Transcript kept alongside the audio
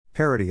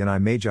Parity and I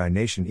magi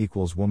nation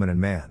equals woman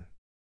and man.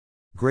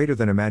 Greater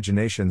than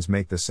imaginations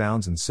make the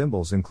sounds and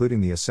symbols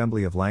including the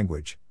assembly of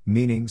language,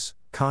 meanings,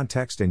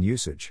 context and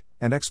usage,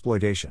 and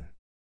exploitation.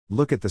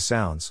 Look at the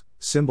sounds,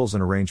 symbols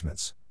and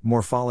arrangements,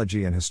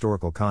 morphology and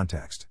historical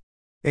context.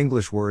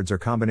 English words are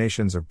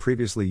combinations of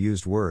previously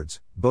used words,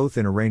 both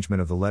in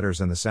arrangement of the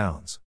letters and the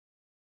sounds.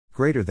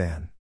 Greater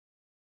than.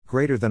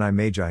 Greater than I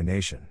magi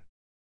nation.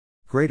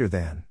 Greater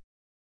than.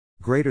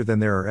 Greater than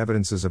there are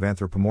evidences of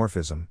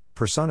anthropomorphism,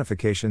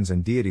 personifications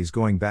and deities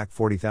going back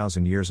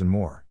 40,000 years and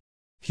more.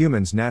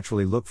 Humans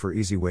naturally look for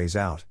easy ways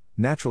out,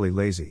 naturally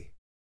lazy.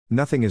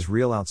 Nothing is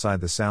real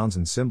outside the sounds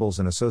and symbols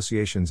and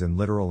associations in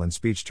literal and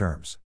speech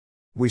terms.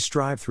 We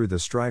strive through the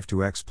strife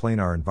to explain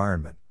our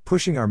environment,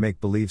 pushing our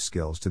make-believe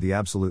skills to the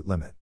absolute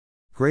limit.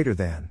 Greater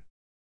than.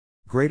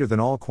 Greater than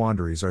all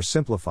quandaries are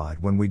simplified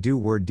when we do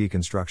word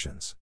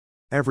deconstructions.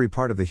 Every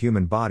part of the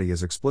human body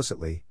is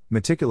explicitly,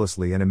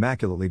 meticulously and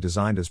immaculately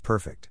designed as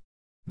perfect.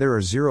 There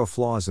are 0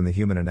 flaws in the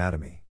human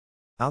anatomy.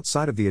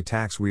 Outside of the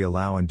attacks we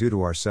allow and do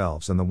to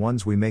ourselves and the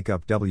ones we make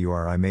up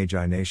I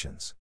magi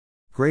nations.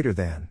 Greater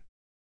than.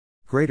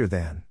 Greater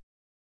than.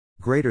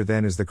 Greater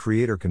than is the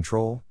creator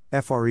control,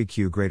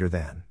 freq greater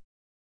than.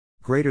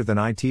 Greater than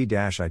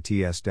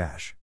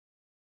its.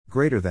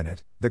 Greater than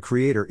it, the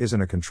creator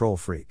isn't a control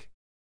freak.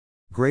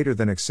 Greater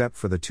than except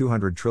for the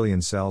 200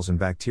 trillion cells in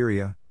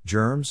bacteria,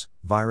 germs,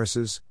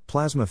 viruses,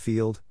 plasma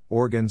field,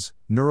 organs,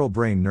 neural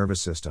brain nervous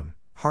system,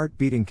 heart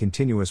beating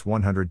continuous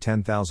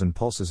 110,000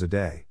 pulses a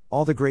day,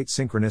 all the great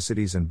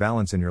synchronicities and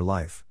balance in your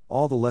life,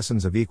 all the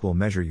lessons of equal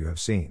measure you have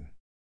seen.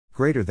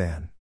 Greater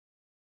than.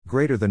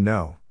 Greater than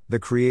no, the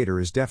creator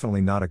is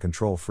definitely not a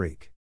control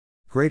freak.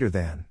 Greater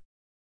than.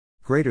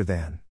 Greater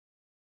than.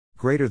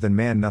 Greater than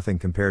man nothing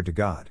compared to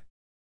God.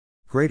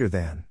 Greater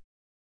than.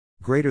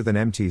 Greater than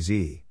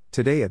MTZ,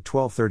 today at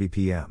 12:30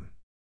 p.m.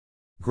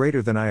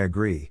 Greater than I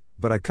agree,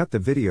 but I cut the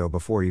video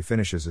before he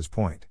finishes his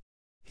point.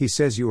 He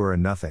says you are a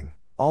nothing,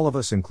 all of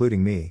us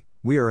including me,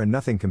 we are a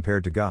nothing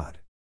compared to God.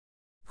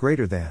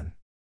 Greater than.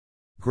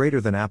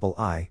 Greater than Apple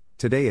I,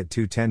 today at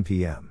 2:10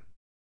 p.m.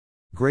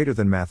 Greater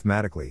than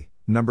mathematically,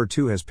 number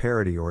 2 has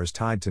parity or is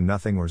tied to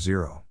nothing or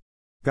 0.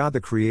 God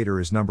the Creator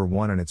is number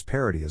 1 and its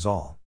parity is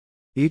all.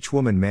 Each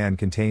woman-man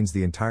contains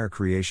the entire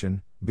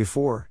creation,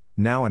 before,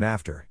 now and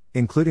after,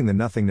 including the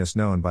nothingness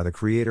known by the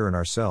Creator and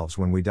ourselves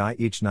when we die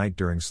each night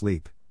during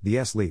sleep,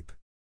 the sleep.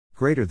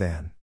 Greater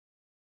than.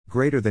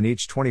 Greater than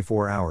each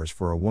 24 hours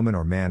for a woman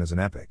or man is an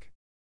epic.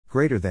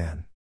 Greater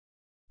than.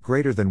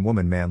 Greater than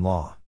woman-man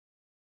law.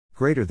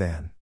 Greater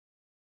than.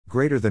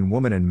 Greater than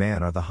woman and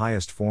man are the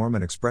highest form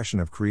and expression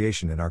of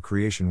creation in our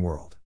creation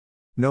world.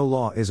 No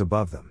law is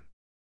above them.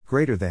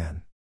 Greater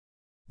than.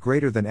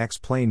 Greater than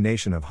X-plane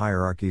nation of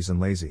hierarchies and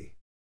lazy.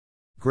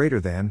 Greater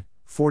than,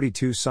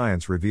 42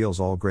 science reveals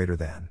all greater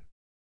than.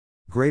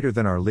 Greater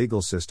than our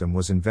legal system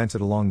was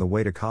invented along the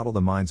way to coddle the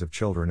minds of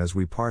children as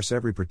we parse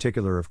every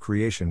particular of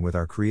creation with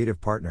our creative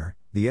partner,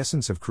 the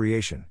essence of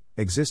creation,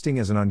 existing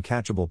as an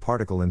uncatchable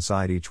particle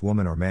inside each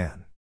woman or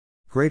man.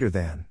 Greater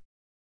than.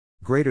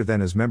 Greater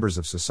than as members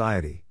of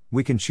society,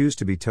 we can choose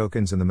to be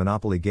tokens in the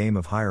monopoly game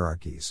of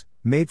hierarchies,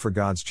 made for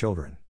God's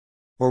children.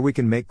 Or we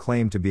can make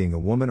claim to being a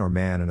woman or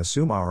man and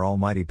assume our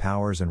almighty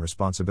powers and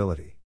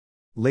responsibility.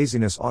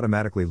 Laziness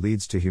automatically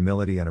leads to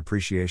humility and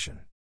appreciation.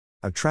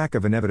 A track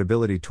of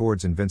inevitability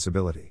towards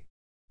invincibility.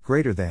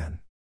 Greater than.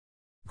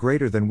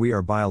 Greater than we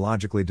are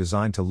biologically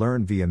designed to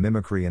learn via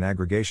mimicry and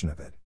aggregation of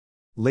it.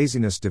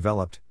 Laziness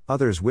developed,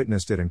 others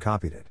witnessed it and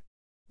copied it.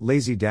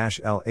 Lazy-La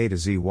to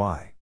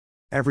ZY.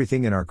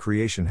 Everything in our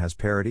creation has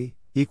parity,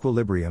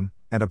 equilibrium,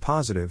 and a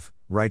positive,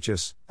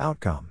 righteous,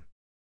 outcome.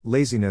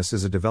 Laziness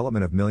is a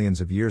development of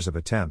millions of years of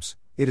attempts,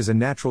 it is a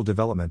natural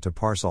development to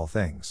parse all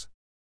things.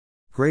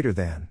 Greater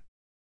than.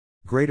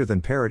 Greater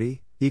than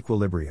parity,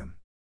 equilibrium.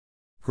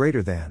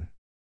 Greater than.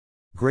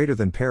 Greater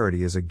than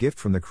parity is a gift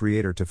from the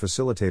Creator to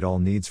facilitate all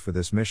needs for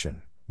this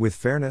mission, with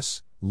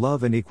fairness,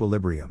 love and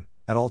equilibrium,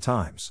 at all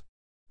times.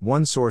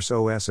 One source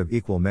OS of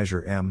equal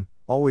measure M,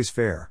 always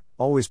fair,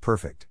 always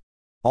perfect.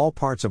 All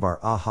parts of our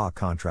AHA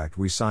contract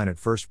we sign at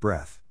first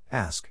breath,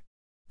 ask.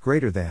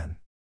 Greater than.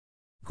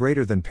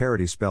 Greater than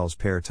parity spells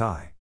pair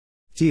tie.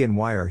 T and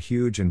Y are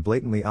huge and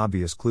blatantly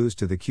obvious clues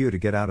to the Q to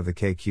get out of the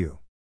KQ.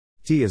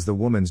 T is the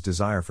woman's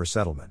desire for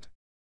settlement.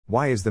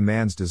 Y is the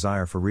man's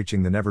desire for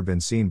reaching the never been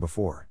seen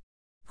before.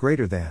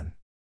 Greater than.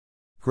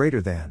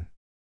 Greater than.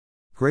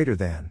 Greater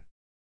than.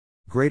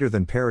 Greater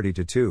than parity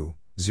to 2,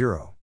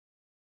 0.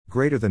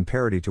 Greater than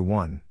parity to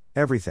 1,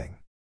 everything.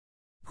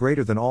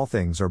 Greater than all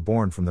things are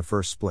born from the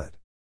first split.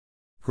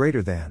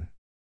 Greater than.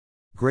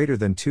 Greater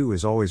than 2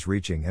 is always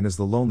reaching and is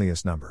the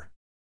loneliest number.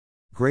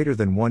 Greater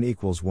than 1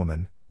 equals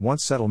woman,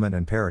 wants settlement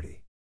and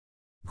parity.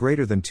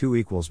 Greater than 2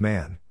 equals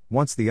man,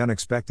 wants the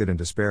unexpected and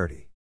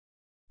disparity.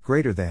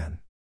 Greater than.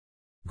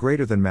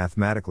 Greater than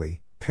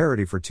mathematically,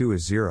 parity for 2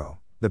 is 0,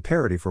 the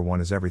parity for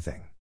 1 is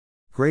everything.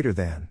 Greater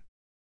than.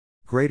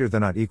 Greater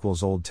than odd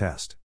equals old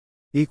test.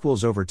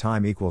 Equals over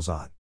time equals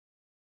odd.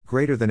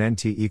 Greater than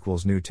NT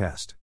equals new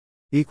test.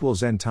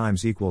 Equals N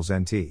times equals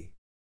NT.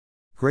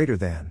 Greater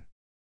than.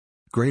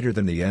 Greater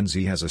than the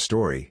NZ has a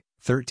story,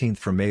 13th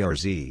from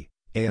ARZ,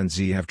 A and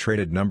Z have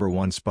traded number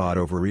 1 spot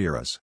over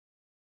eras.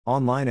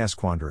 Online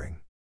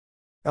Esquandering.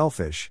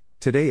 Elfish,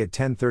 today at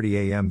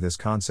 10:30 a.m. This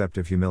concept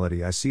of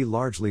humility I see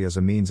largely as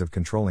a means of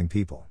controlling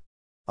people.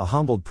 A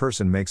humbled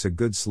person makes a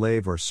good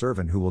slave or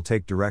servant who will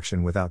take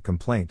direction without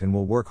complaint and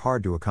will work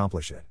hard to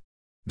accomplish it.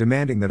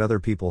 Demanding that other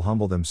people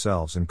humble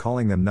themselves and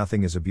calling them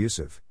nothing is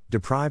abusive,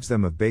 deprives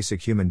them of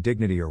basic human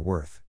dignity or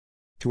worth.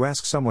 To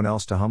ask someone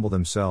else to humble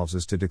themselves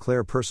is to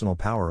declare personal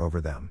power over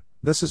them.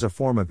 This is a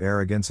form of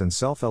arrogance and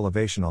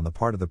self-elevation on the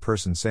part of the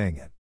person saying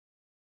it.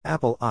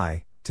 Apple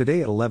I, today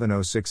at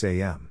 11:06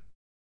 a.m.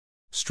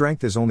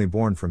 Strength is only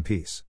born from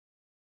peace.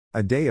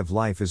 A day of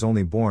life is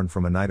only born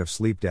from a night of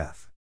sleep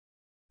death.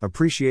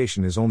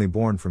 Appreciation is only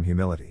born from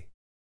humility.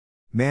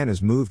 Man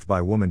is moved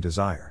by woman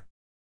desire.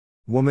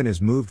 Woman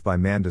is moved by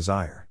man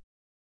desire.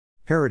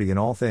 Parity in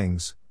all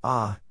things,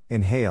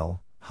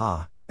 inhale,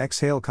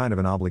 exhale kind of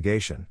an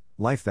obligation,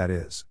 life that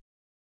is.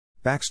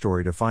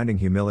 Backstory to finding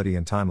humility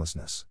and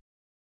timelessness.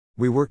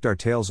 We worked our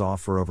tails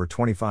off for over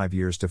 25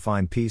 years to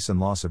find peace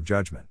and loss of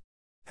judgment.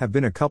 Have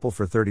been a couple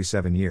for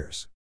 37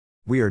 years.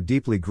 We are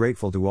deeply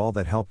grateful to all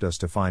that helped us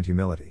to find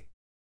humility.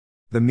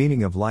 The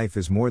meaning of life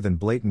is more than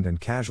blatant and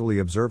casually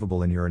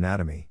observable in your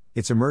anatomy,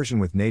 it's immersion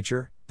with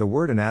nature, the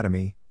word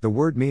anatomy, the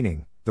word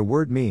meaning, the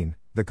word mean,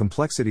 the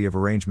complexity of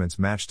arrangements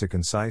matched to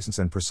conciseness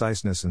and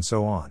preciseness and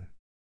so on.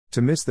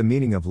 To miss the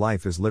meaning of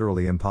life is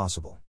literally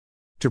impossible.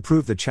 To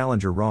prove the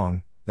challenger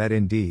wrong, that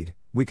indeed,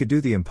 we could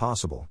do the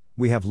impossible,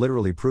 we have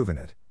literally proven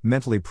it,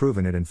 mentally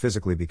proven it and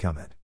physically become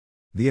it.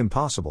 The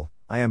impossible,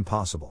 I am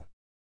possible.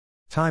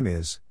 Time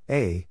is,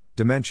 a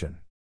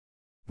dimension.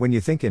 When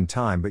you think in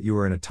time but you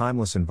are in a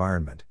timeless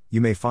environment, you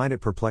may find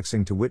it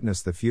perplexing to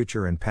witness the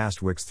future and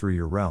past wicks through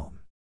your realm.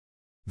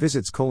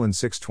 Visits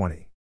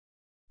 620.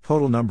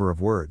 Total number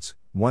of words,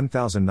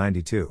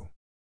 1092.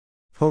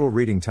 Total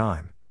reading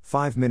time,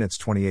 5 minutes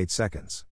 28 seconds.